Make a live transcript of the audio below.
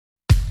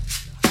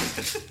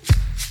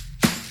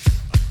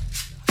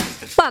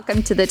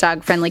Welcome to the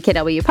Dog Friendly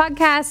KW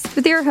podcast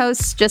with your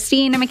hosts,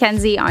 Justine and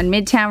Mackenzie on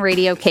Midtown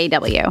Radio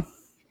KW.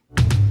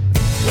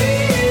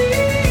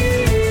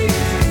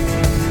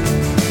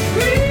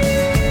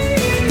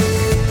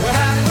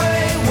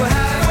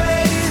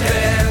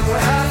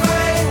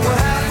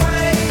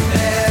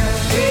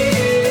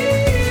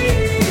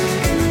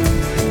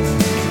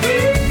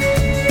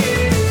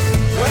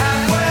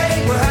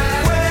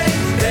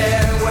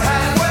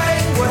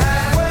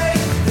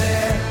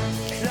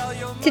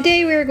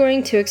 Today we are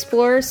going to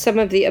explore some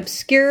of the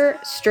obscure,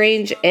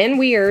 strange, and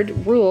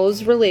weird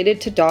rules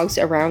related to dogs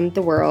around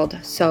the world.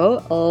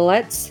 So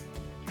let's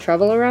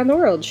travel around the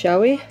world, shall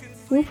we?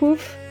 Woof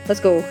woof. Let's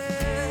go.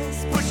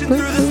 Pushing through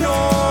the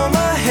storm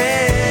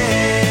ahead.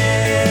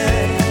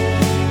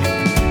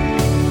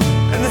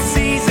 And the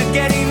seas are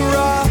getting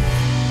rough,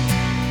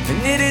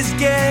 and it is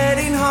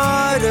getting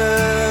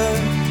harder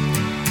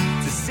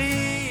to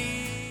see.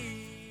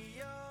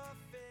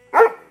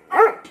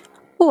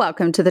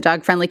 Welcome to the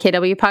Dog Friendly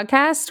KW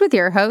podcast with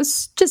your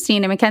hosts,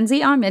 Justine and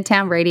Mackenzie on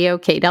Midtown Radio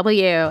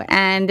KW.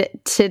 And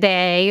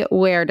today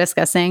we're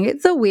discussing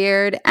the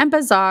weird and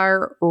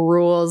bizarre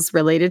rules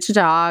related to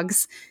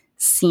dogs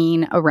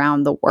seen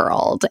around the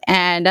world.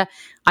 And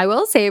I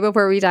will say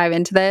before we dive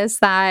into this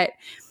that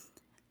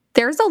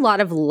there's a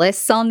lot of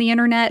lists on the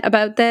internet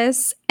about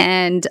this,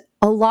 and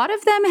a lot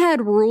of them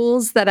had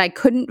rules that I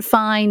couldn't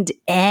find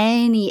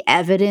any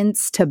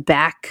evidence to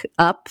back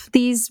up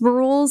these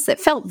rules. It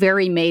felt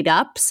very made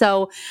up.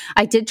 So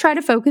I did try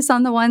to focus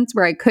on the ones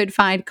where I could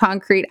find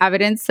concrete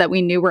evidence that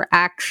we knew were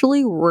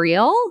actually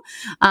real.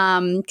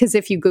 Because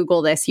if you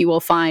Google this, you will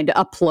find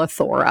a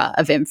plethora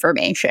of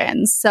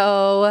information.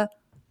 So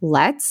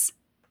let's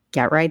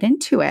get right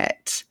into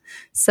it.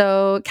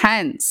 So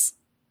Ken's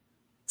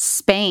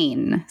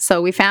Spain.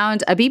 So we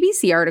found a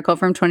BBC article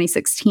from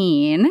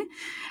 2016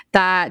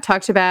 that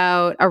talked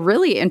about a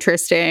really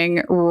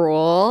interesting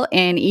rule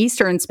in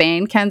eastern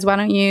Spain. Ken's, why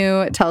don't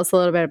you tell us a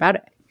little bit about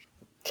it?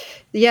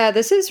 Yeah,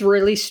 this is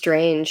really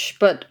strange,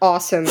 but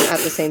awesome at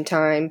the same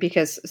time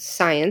because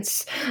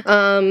science.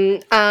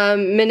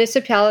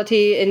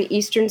 Municipality in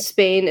eastern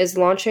Spain is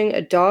launching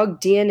a dog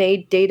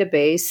DNA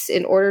database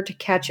in order to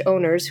catch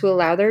owners who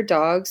allow their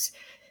dogs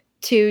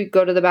to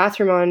go to the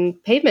bathroom on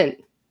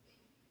pavement.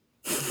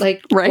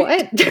 Like,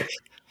 right? What?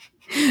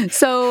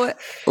 So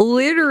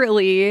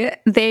literally,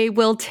 they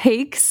will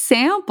take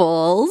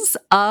samples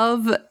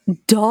of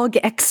dog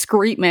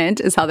excrement,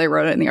 is how they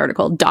wrote it in the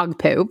article, dog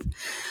poop,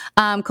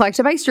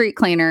 collected by street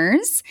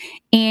cleaners,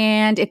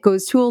 and it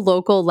goes to a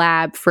local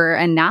lab for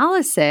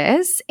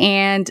analysis,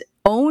 and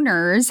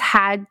owners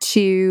had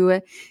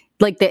to,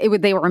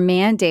 they were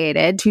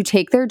mandated to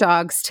take their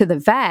dogs to the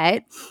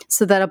vet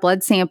so that a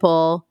blood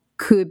sample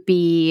could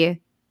be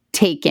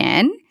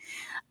taken.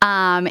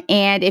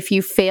 And if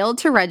you failed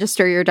to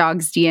register your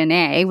dog's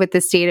DNA with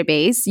this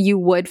database, you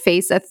would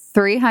face a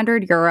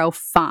 €300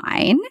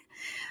 fine.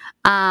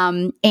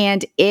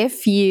 And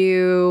if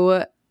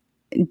you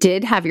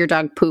did have your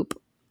dog poop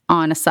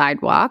on a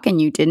sidewalk and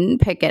you didn't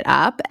pick it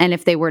up, and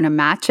if they were to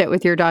match it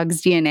with your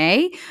dog's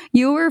DNA,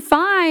 you were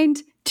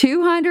fined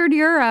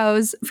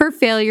 €200 for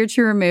failure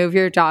to remove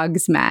your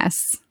dog's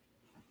mess.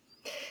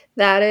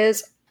 That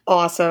is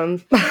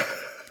awesome.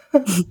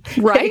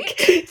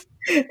 Right?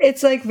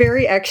 It's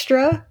very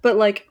extra, but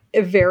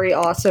very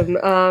awesome.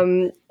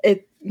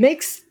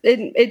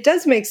 It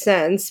does make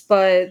sense,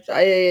 but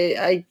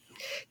I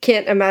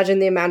can't imagine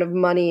the amount of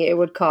money it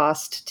would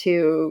cost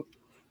to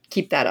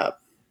keep that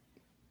up.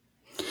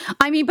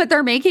 I mean, but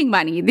they're making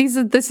money.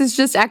 This is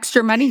just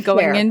extra money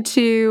going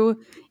into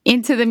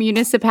the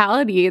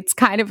municipality. It's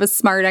kind of a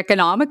smart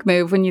economic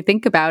move when you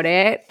think about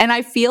it. And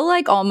I feel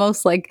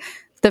almost like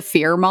the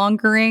fear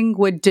mongering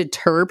would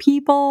deter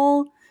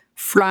people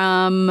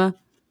from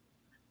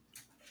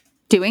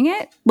doing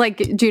it.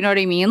 Do you know what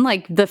I mean?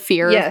 The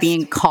fear of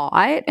being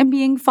caught and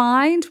being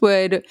fined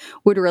would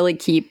really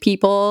keep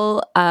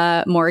people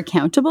more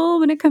accountable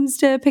when it comes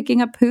to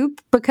picking up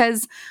poop,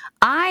 because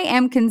I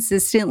am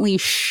consistently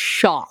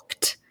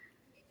shocked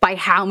by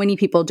how many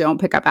people don't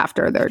pick up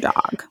after their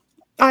dog.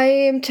 I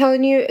am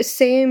telling you,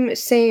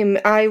 same.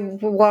 I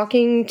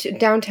walking to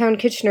downtown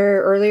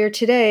Kitchener earlier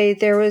today.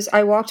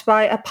 I walked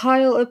by a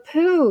pile of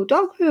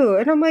dog poo,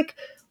 and I'm like,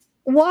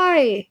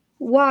 why?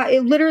 Why?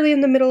 Literally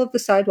in the middle of the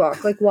sidewalk.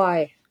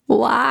 Why?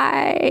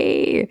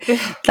 Why?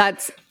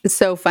 That's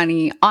so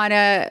funny. On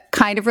a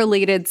kind of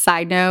related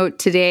side note,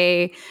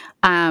 today,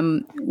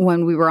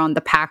 when we were on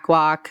the pack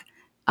walk,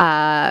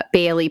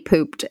 Bailey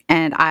pooped,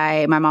 and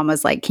my mom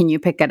was like, "Can you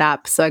pick it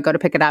up?" So I go to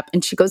pick it up,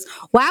 and she goes,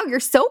 "Wow, you're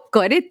so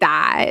good at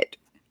that."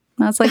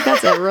 And I was like,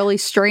 it's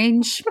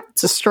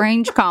a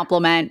strange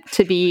compliment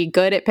to be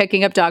good at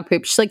picking up dog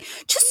poop. She's like,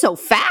 just so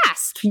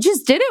fast. You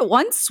just did it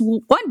once,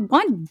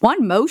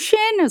 one motion.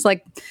 I was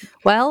like,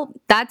 well,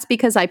 that's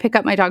because I pick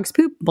up my dog's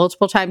poop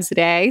multiple times a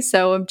day.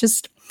 So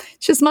it's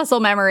just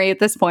muscle memory at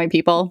this point,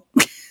 people.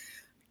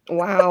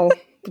 Wow.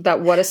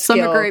 What a skill.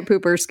 So I'm a great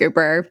pooper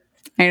scooper.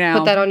 I know.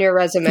 Put that on your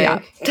resume. Yeah.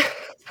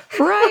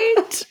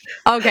 Right?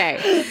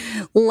 Okay.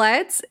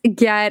 Let's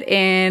get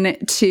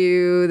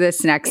into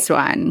this next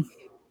one.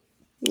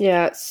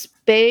 Yeah,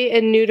 spay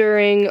and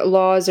neutering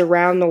laws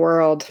around the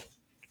world.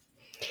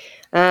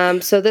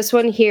 So this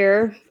one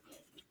here,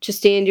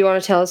 Justine, do you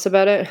want to tell us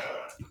about it?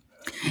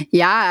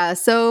 Yeah.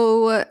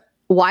 So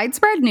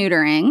widespread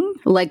neutering,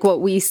 like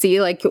what we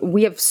see, like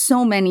we have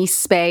so many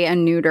spay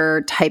and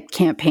neuter type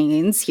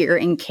campaigns here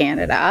in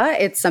Canada.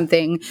 It's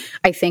something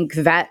I think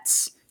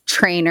vets,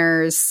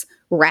 trainers,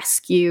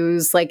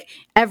 rescues, like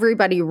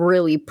everybody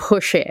really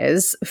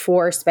pushes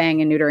for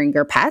spaying and neutering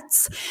your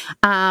pets.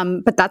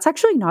 But that's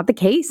actually not the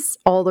case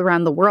all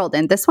around the world.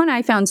 And this one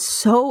I found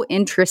so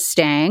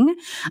interesting.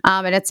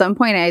 And at some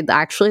point, I'd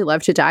actually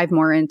love to dive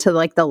more into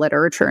like the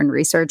literature and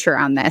research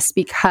around this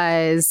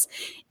because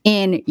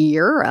in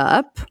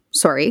Europe,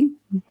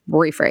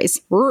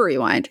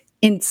 rewind.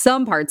 In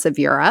some parts of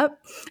Europe,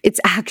 it's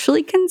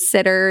actually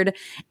considered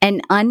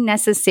an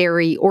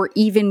unnecessary or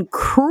even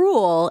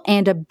cruel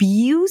and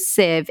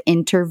abusive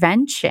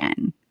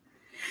intervention.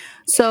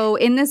 So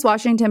in this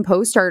Washington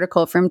Post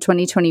article from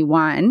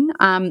 2021,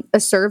 a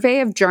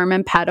survey of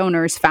German pet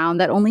owners found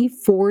that only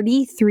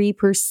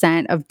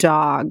 43% of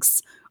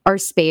dogs are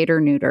spayed or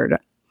neutered.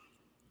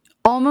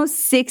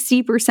 Almost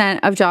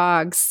 60% of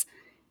dogs,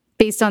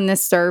 based on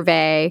this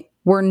survey,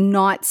 were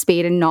not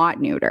spayed and not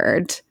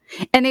neutered.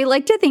 And I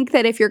like to think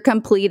that if you're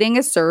completing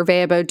a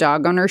survey about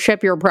dog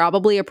ownership, you're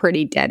probably a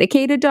pretty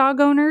dedicated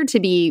dog owner to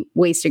be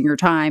wasting your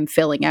time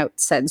filling out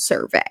said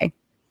survey.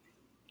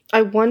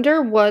 I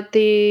wonder what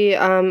the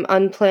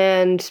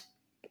unplanned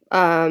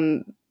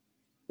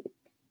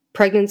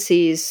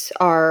pregnancies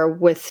are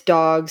with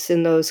dogs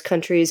in those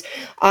countries.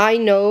 I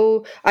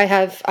know I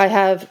have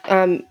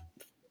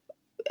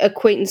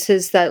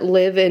acquaintances that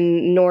live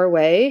in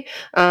Norway.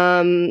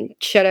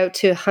 Shout out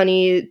to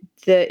Honey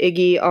the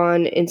Iggy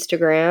on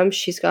Instagram.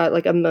 She's got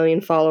like 1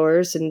 million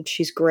followers and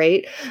she's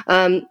great.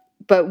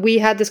 But we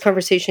had this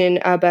conversation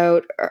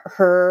about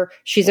her.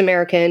 She's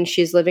American.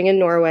 She's living in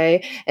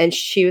Norway. And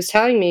she was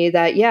telling me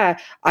that, yeah,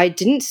 I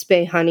didn't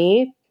spay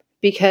Honey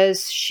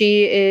because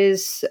she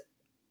is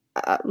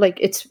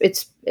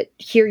it's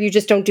here. You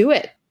just don't do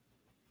it.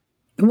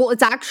 Well,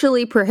 it's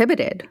actually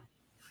prohibited.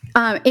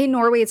 In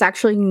Norway, it's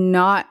actually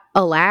not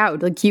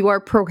allowed. Like you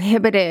are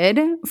prohibited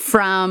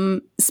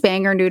from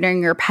spaying or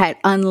neutering your pet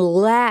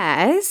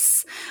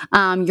unless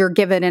you're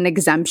given an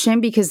exemption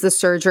because the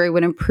surgery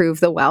would improve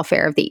the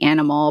welfare of the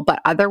animal.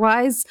 But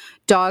otherwise,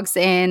 dogs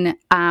in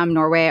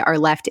Norway are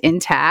left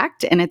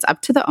intact, and it's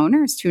up to the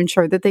owners to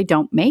ensure that they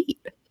don't mate.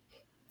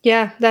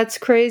 Yeah, that's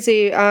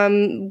crazy.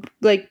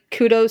 Like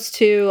kudos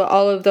to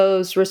all of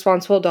those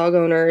responsible dog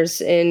owners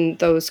in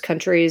those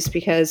countries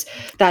because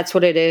that's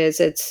what it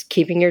is. It's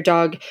keeping your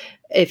dog,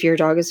 if your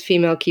dog is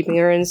female, keeping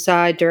her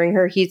inside during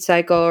her heat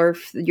cycle, or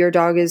if your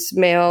dog is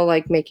male,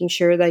 like making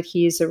sure that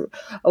he's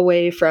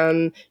away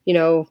from,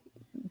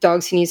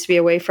 dogs he needs to be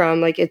away from.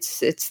 Like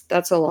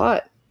that's a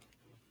lot.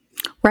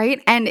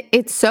 Right. And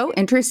it's so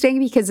interesting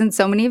because in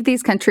so many of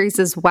these countries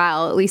as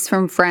well, at least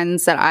from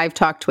friends that I've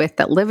talked with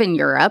that live in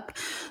Europe,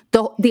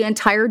 the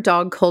entire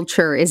dog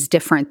culture is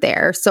different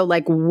there. So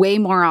like way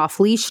more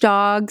off-leash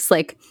dogs.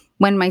 Like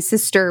when my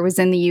sister was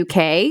in the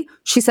UK,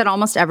 she said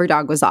almost every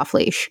dog was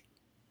off-leash.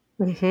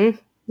 Mm-hmm.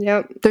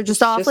 Yep. They're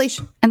just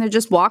off-leash and they're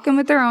just walking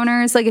with their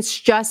owners. Like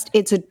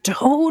it's a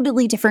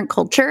totally different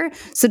culture.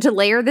 So to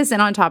layer this in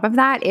on top of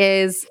that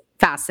is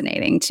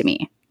fascinating to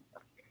me.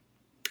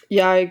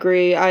 Yeah, I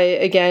agree.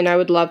 I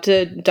would love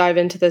to dive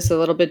into this a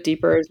little bit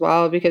deeper as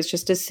well, because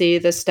just to see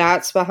the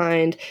stats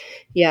behind,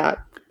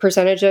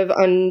 percentage of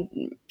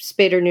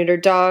unspayed or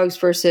neutered dogs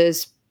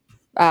versus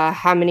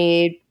how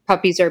many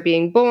puppies are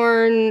being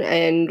born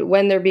and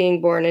when they're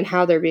being born and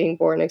how they're being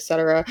born,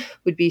 etc.,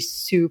 would be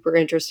super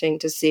interesting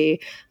to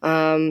see.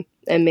 And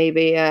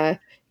maybe,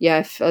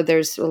 if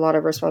there's a lot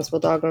of responsible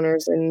dog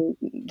owners in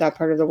that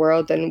part of the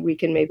world, then we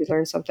can maybe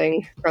learn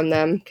something from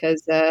them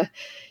because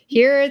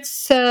here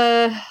it's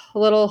a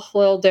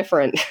little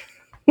different.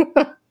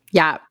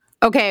 Yeah.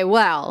 Okay.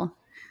 Well,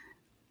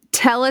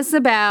 tell us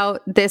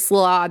about this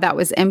law that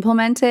was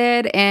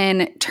implemented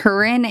in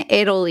Turin,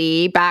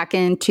 Italy back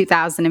in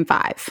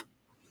 2005.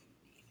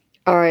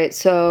 All right.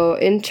 So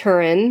in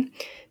Turin,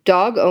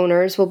 dog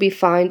owners will be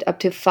fined up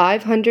to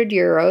 500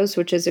 euros,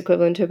 which is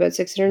equivalent to about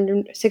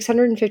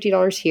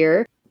 $650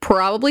 here.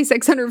 Probably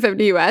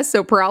 650 US,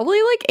 so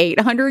probably like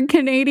 800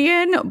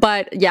 Canadian,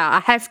 but yeah, a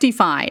hefty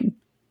fine.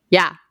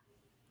 Yeah.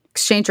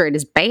 Exchange rate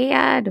is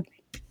bad.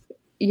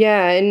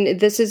 Yeah,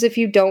 and this is if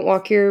you don't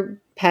walk your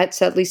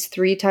pets at least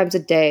 3 times a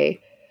day.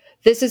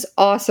 This is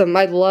awesome.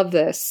 I love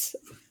this.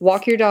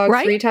 Walk your dog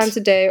 3 times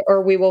a day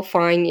or we will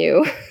fine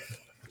you.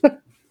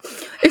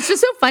 It's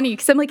just so funny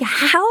because I'm like,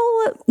 how?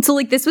 So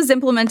like this was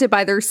implemented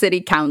by their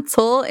city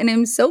council and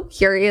I'm so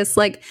curious,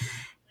 like,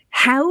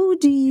 how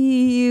do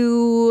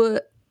you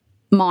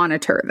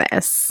monitor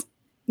this?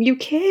 You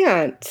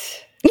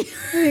can't.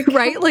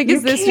 Right? Like,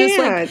 is this just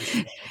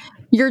like,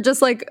 you're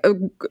just like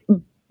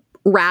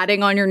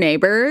ratting on your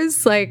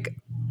neighbors? Like,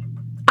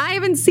 I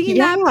haven't seen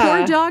that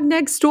poor dog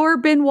next door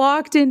been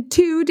walked in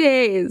 2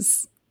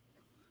 days.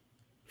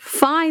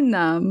 Find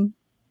them.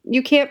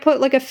 You can't put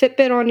like a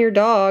Fitbit on your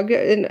dog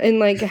and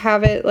like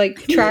have it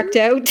like tracked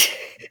out.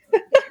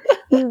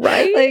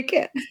 Right?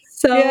 Like,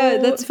 so yeah,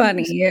 that's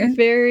funny.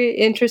 Very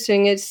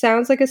interesting. It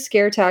sounds like a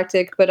scare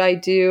tactic, but I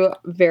do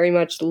very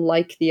much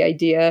like the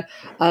idea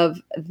of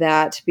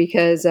that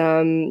because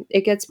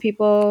it gets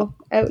people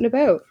out and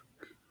about.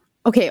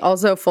 Okay,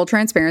 also full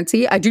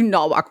transparency, I do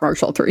not walk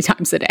Marshall 3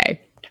 times a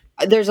day.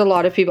 There's a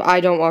lot of people. I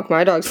don't walk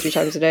my dogs 3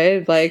 times a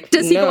day. Like,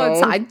 does he go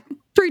outside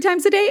 3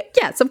 times a day?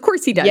 Yes, of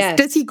course he does. Yes.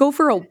 Does he go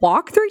for a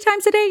walk 3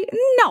 times a day?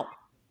 No,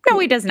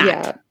 he does not.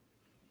 Yeah.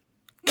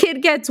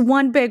 Kid gets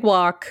 1 big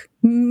walk,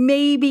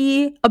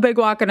 maybe a big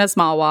walk and a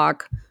small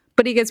walk,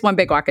 but he gets 1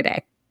 big walk a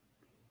day.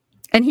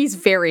 And he's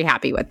very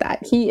happy with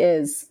that. He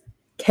is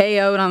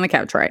KO'd on the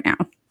couch right now.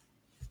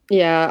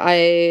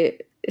 Yeah,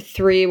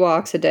 3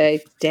 walks a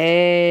day.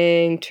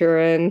 Dang,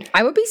 Turin.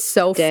 I would be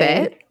so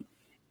fit.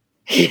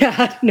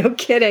 Yeah, no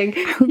kidding.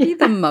 I would be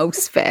the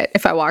most fit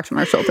if I walked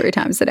Marshall 3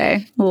 times a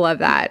day. Love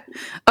that.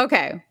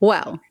 Okay,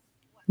 well,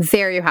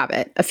 there you have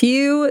it. A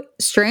few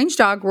strange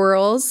dog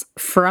rules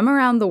from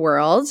around the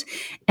world.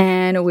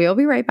 And we'll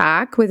be right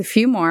back with a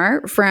few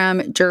more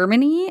from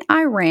Germany,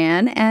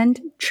 Iran, and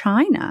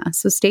China.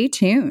 So stay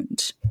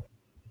tuned.